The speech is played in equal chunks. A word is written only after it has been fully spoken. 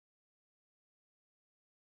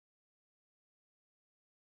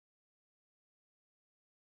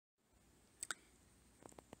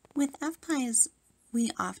With FPIES,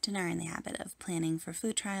 we often are in the habit of planning for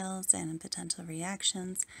food trials and potential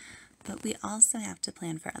reactions, but we also have to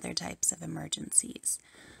plan for other types of emergencies.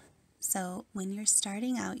 So when you're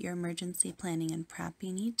starting out your emergency planning and prep,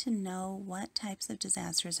 you need to know what types of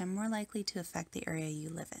disasters are more likely to affect the area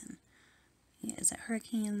you live in. Is it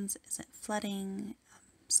hurricanes? Is it flooding?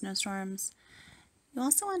 Snowstorms? You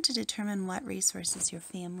also want to determine what resources your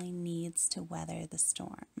family needs to weather the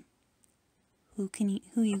storm. Who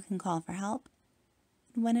you can call for help,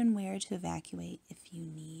 when and where to evacuate if you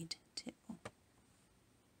need to.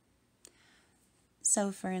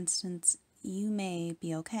 So for instance, you may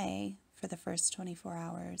be okay for the first 24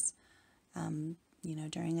 hours,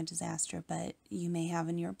 during a disaster, but you may have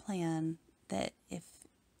in your plan that if,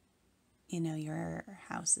 your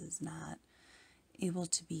house is not able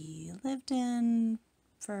to be lived in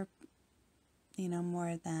for,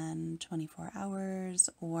 more than 24 hours,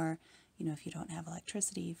 or, if you don't have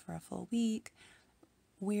electricity for a full week,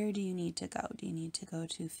 where do you need to go? Do you need to go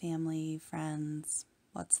to family, friends?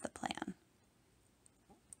 What's the plan?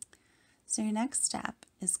 So your next step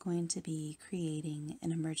is going to be creating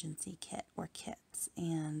an emergency kit or kits.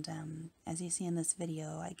 And as you see in this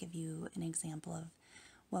video, I give you an example of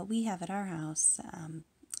what we have at our house.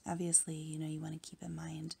 Obviously, you want to keep in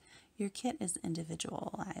mind your kit is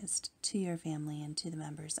individualized to your family and to the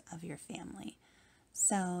members of your family.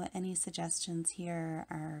 So any suggestions here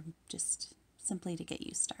are just simply to get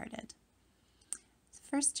you started.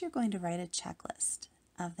 First, you're going to write a checklist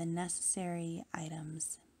of the necessary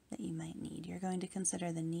items that you might need. You're going to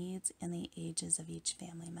consider the needs and the ages of each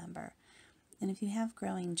family member. And if you have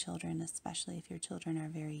growing children, especially if your children are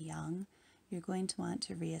very young, you're going to want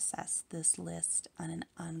to reassess this list on an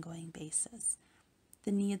ongoing basis.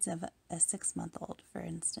 The needs of a 6-month-old, for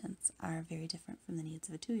instance, are very different from the needs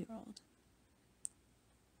of a 2-year-old.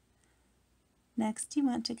 Next, you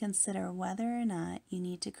want to consider whether or not you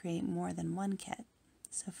need to create more than one kit.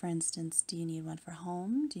 So for instance, do you need one for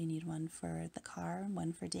home? Do you need one for the car?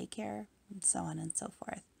 One for daycare? And so on and so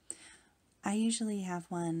forth. I usually have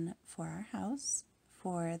one for our house.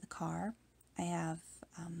 For the car, I have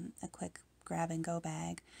a quick grab-and-go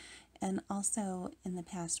bag. And also in the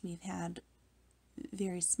past, we've had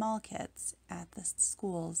very small kits at the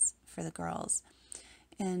schools for the girls.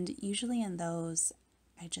 And usually in those,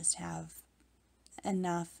 I just have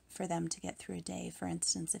enough for them to get through a day. For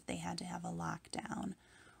instance, if they had to have a lockdown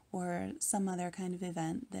or some other kind of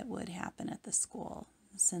event that would happen at the school,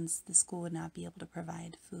 since the school would not be able to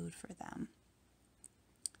provide food for them.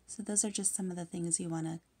 So those are just some of the things you want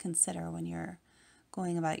to consider when you're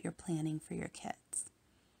going about your planning for your kits.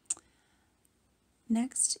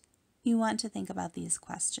 Next, you want to think about these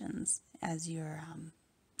questions as you're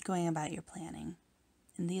going about your planning.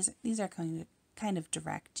 And these are going to kind of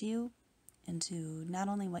direct you into not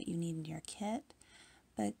only what you need in your kit,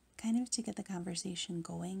 but kind of to get the conversation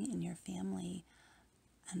going in your family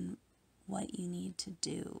on what you need to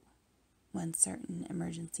do when certain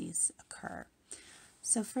emergencies occur.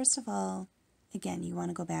 So first of all, again, you want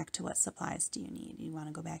to go back to what supplies do you need. You want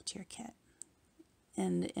to go back to your kit.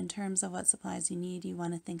 And in terms of what supplies you need, you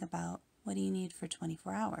want to think about what do you need for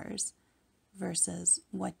 24 hours versus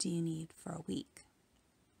what do you need for a week.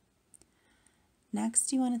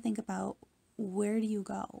 Next, you want to think about where do you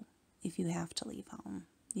go if you have to leave home?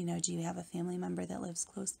 Do you have a family member that lives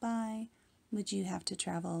close by? Would you have to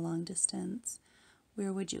travel a long distance?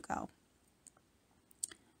 Where would you go?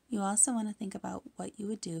 You also want to think about what you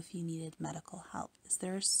would do if you needed medical help. Is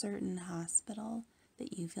there a certain hospital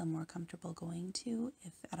that you feel more comfortable going to,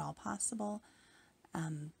 if at all possible?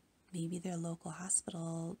 Maybe their local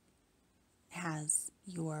hospital has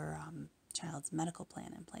your child's medical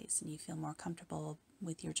plan in place and you feel more comfortable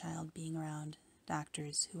with your child being around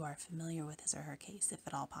doctors who are familiar with his or her case, if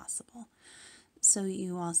at all possible. So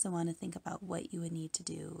you also want to think about what you would need to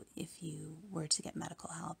do if you were to get medical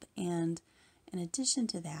help. And in addition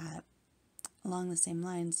to that, along the same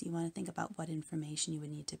lines, you want to think about what information you would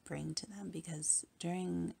need to bring to them, because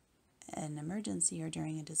during an emergency or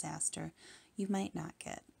during a disaster, you might not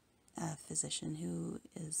get a physician who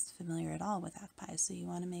is familiar at all with FPIES. So you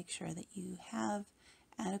want to make sure that you have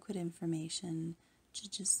adequate information to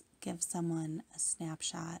just give someone a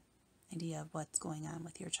snapshot idea of what's going on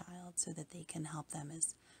with your child so that they can help them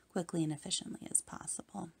as quickly and efficiently as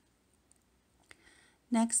possible.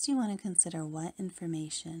 Next, you want to consider what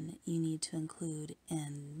information you need to include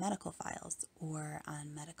in medical files or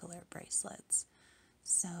on medical alert bracelets.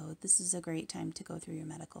 So this is a great time to go through your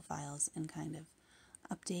medical files and kind of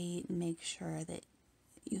update and make sure that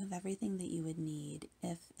you have everything that you would need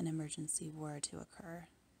if an emergency were to occur.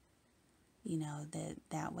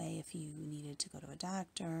 that way if you needed to go to a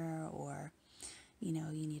doctor or,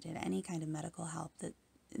 you needed any kind of medical help, that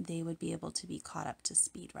they would be able to be caught up to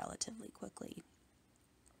speed relatively quickly.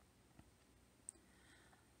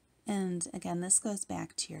 And again, this goes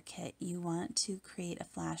back to your kit. You want to create a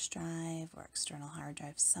flash drive or external hard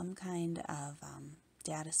drive, some kind of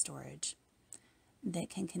data storage that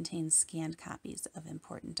can contain scanned copies of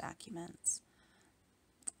important documents.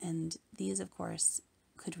 And these, of course,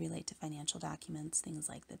 could relate to financial documents, things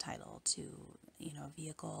like the title to, a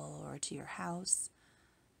vehicle or to your house,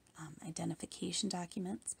 identification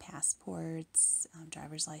documents, passports,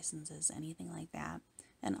 driver's licenses, anything like that,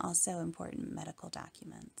 and also important medical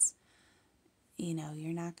documents.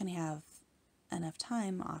 You're not going to have enough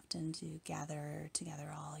time often to gather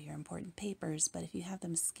together all your important papers, but if you have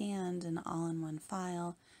them scanned and all in one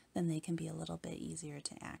file, then they can be a little bit easier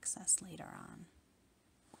to access later on.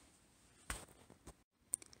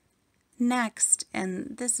 Next,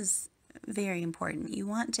 and this is very important, you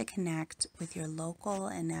want to connect with your local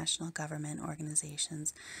and national government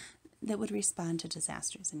organizations that would respond to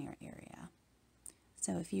disasters in your area.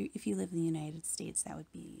 So if you live in the United States, that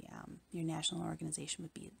would be your national organization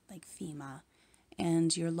would be like FEMA,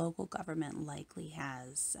 and your local government likely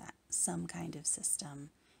has some kind of system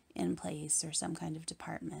in place or some kind of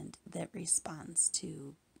department that responds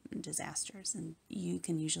to disasters. And you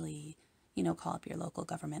can usually, call up your local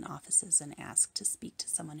government offices and ask to speak to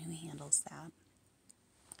someone who handles that.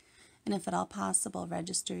 And if at all possible,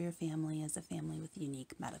 register your family as a family with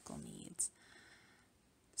unique medical needs.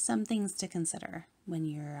 Some things to consider when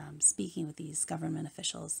you're speaking with these government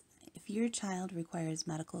officials. If your child requires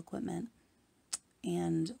medical equipment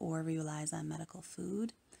and or relies on medical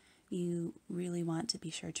food, you really want to be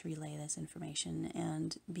sure to relay this information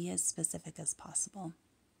and be as specific as possible.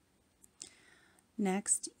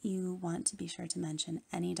 Next, you want to be sure to mention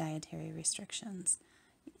any dietary restrictions,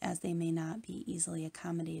 as they may not be easily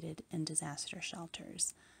accommodated in disaster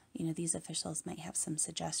shelters. These officials might have some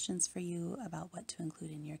suggestions for you about what to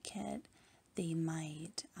include in your kit. They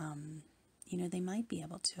might, they might be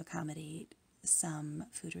able to accommodate some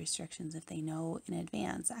food restrictions if they know in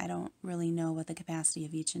advance. I don't really know what the capacity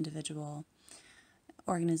of each individual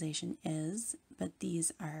organization is, but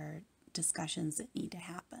these are discussions that need to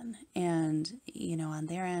happen. And, on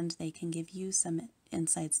their end, they can give you some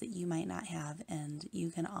insights that you might not have, and you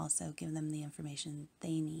can also give them the information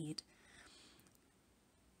they need.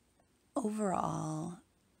 Overall,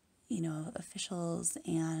 officials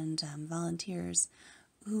and volunteers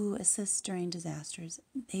who assist during disasters,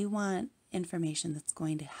 they want information that's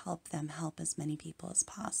going to help them help as many people as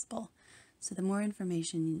possible. So the more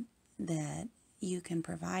information that you can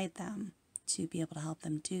provide them to be able to help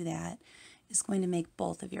them do that is going to make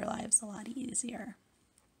both of your lives a lot easier.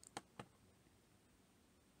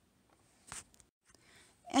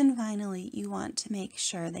 And finally, you want to make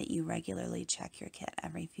sure that you regularly check your kit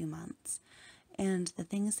every few months. And the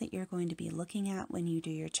things that you're going to be looking at when you do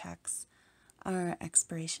your checks are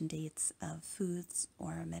expiration dates of foods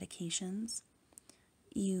or medications.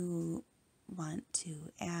 You want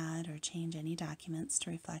to add or change any documents to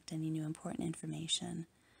reflect any new important information.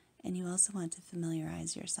 And you also want to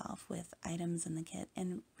familiarize yourself with items in the kit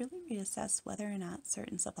and really reassess whether or not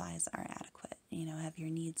certain supplies are adequate. Have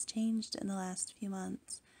your needs changed in the last few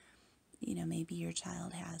months? Maybe your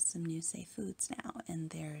child has some new safe foods now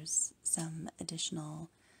and there's some additional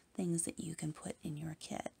things that you can put in your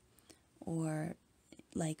kit. Or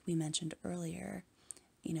like we mentioned earlier,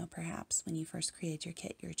 perhaps when you first created your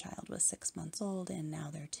kit, your child was 6 months old and now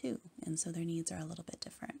they're 2, and so their needs are a little bit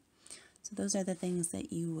different. So those are the things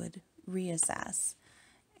that you would reassess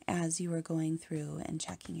as you are going through and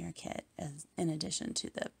checking your kit, as in addition to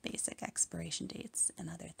the basic expiration dates and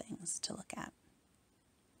other things to look at.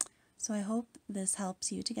 So I hope this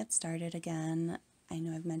helps you to get started. Again, I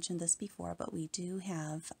know I've mentioned this before, but we do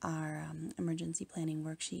have our emergency planning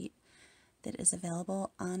worksheet that is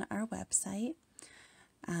available on our website.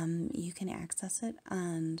 You can access it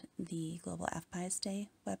on the Global FPIES Day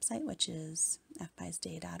website, which is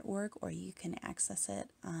fpiesday.org, or you can access it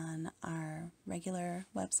on our regular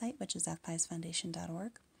website, which is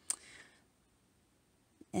fpiesfoundation.org.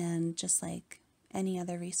 And just like any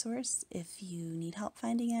other resource, if you need help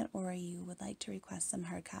finding it or you would like to request some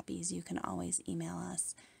hard copies, you can always email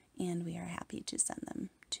us and we are happy to send them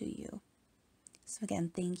to you. So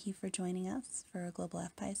again, thank you for joining us for Global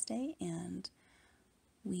FPIES Day, and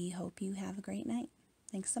we hope you have a great night.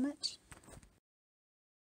 Thanks so much.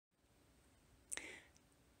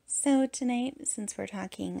 So tonight, since we're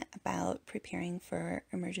talking about preparing for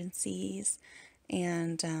emergencies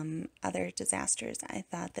and other disasters, I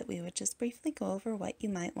thought that we would just briefly go over what you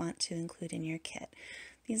might want to include in your kit.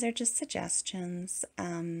 These are just suggestions.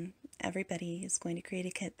 Everybody is going to create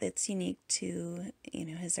a kit that's unique to,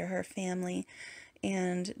 his or her family,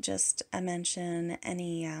 and just a mention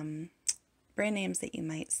any brand names that you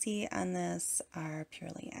might see on this are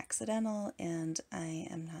purely accidental, and I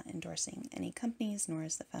am not endorsing any companies, nor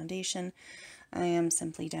is the foundation. I am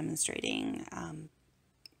simply demonstrating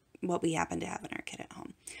what we happen to have in our kit at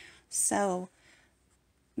home. So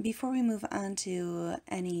before we move on to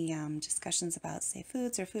any discussions about safe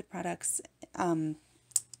foods or food products,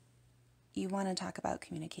 you want to talk about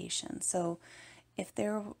communication. So if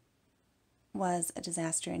there was a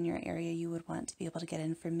disaster in your area, you would want to be able to get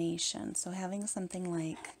information. So having something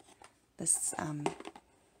like this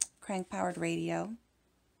crank-powered radio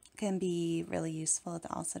can be really useful. It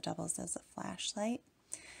also doubles as a flashlight.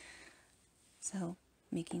 So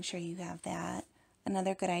making sure you have that.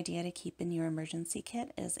 Another good idea to keep in your emergency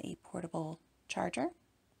kit is a portable charger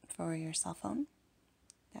for your cell phone.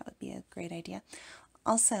 That would be a great idea.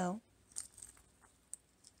 Also,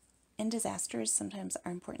 in disasters, sometimes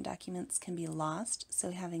our important documents can be lost,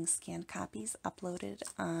 so having scanned copies uploaded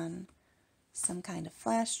on some kind of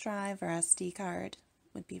flash drive or SD card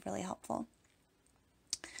would be really helpful.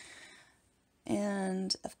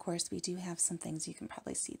 And of course, we do have some things you can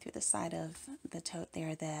probably see through the side of the tote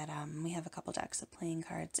there that we have a couple decks of playing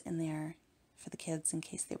cards in there for the kids in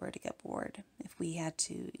case they were to get bored. If we had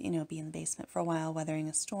to, be in the basement for a while weathering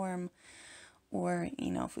a storm, or,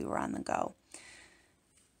 if we were on the go.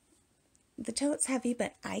 The tote's heavy,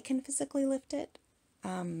 but I can physically lift it.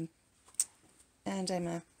 And I'm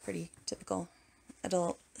a pretty typical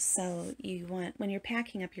adult, so when you're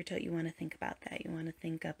packing up your tote, you want to think about that. You want to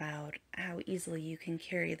think about how easily you can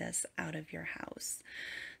carry this out of your house.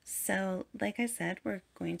 So like I said, we're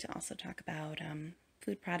going to also talk about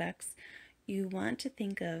food products. You want to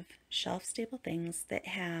think of shelf-stable things that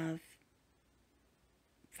have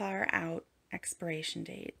far out expiration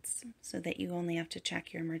dates, so that you only have to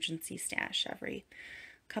check your emergency stash every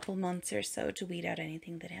couple months or so to weed out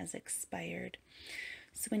anything that has expired.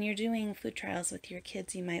 So when you're doing food trials with your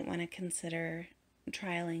kids, you might want to consider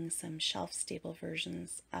trialing some shelf-stable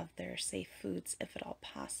versions of their safe foods if at all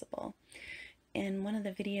possible. In one of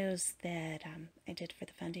the videos that I did for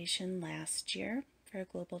the foundation last year for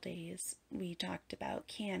Global Days, we talked about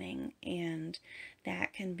canning, and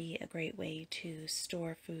that can be a great way to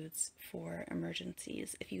store foods for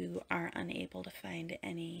emergencies if you are unable to find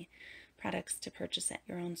any products to purchase at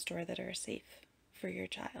your own store that are safe for your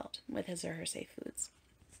child with his or her safe foods.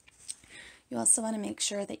 You also want to make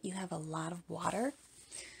sure that you have a lot of water.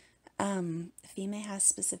 FEMA has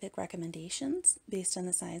specific recommendations based on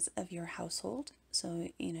the size of your household. So,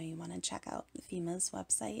 you want to check out FEMA's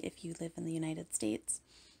website if you live in the United States.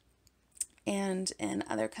 And in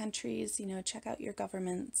other countries, check out your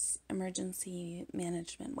government's emergency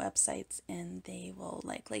management websites, and they will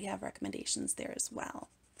likely have recommendations there as well.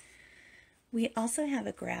 We also have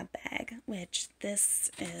a grab bag, which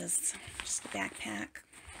this is just a backpack,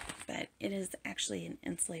 but it is actually an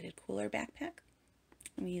insulated cooler backpack.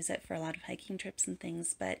 We use it for a lot of hiking trips and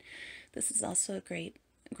things, but this is also a great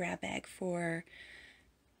grab bag for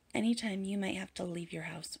anytime you might have to leave your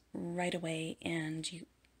house right away and you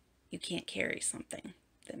can't carry something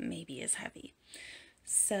that maybe is heavy.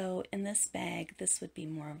 So in this bag, this would be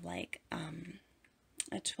more of like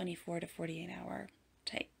a 24 to 48 hour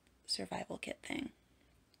type survival kit thing.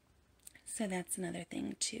 So that's another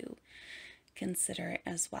thing to consider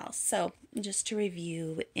as well. So just to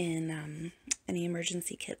review, in any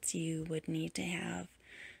emergency kits, you would need to have,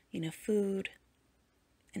 food,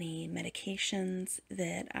 any medications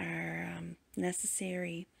that are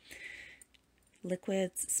necessary,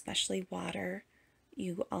 liquids, especially water.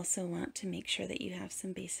 You also want to make sure that you have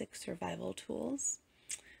some basic survival tools.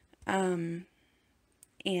 And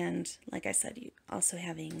like I said, also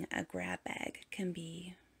having a grab bag can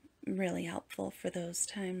be really helpful for those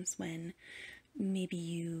times when maybe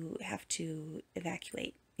you have to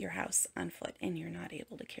evacuate your house on foot and you're not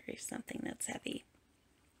able to carry something that's heavy.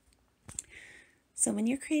 So when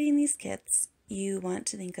you're creating these kits, you want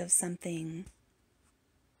to think of something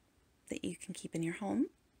that you can keep in your home.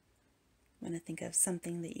 You want to think of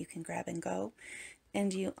something that you can grab and go.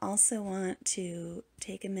 And you also want to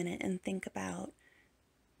take a minute and think about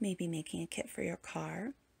maybe making a kit for your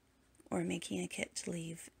car, or making a kit to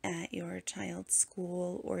leave at your child's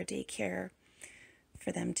school or daycare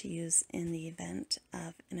for them to use in the event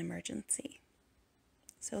of an emergency.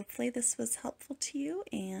 So hopefully this was helpful to you,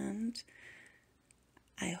 and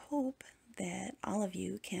I hope that all of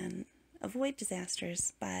you can avoid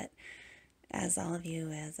disasters, but As all of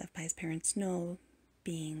you as FPIES parents know,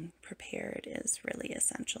 being prepared is really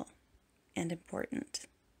essential and important.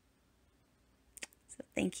 So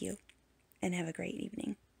thank you and have a great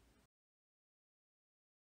evening.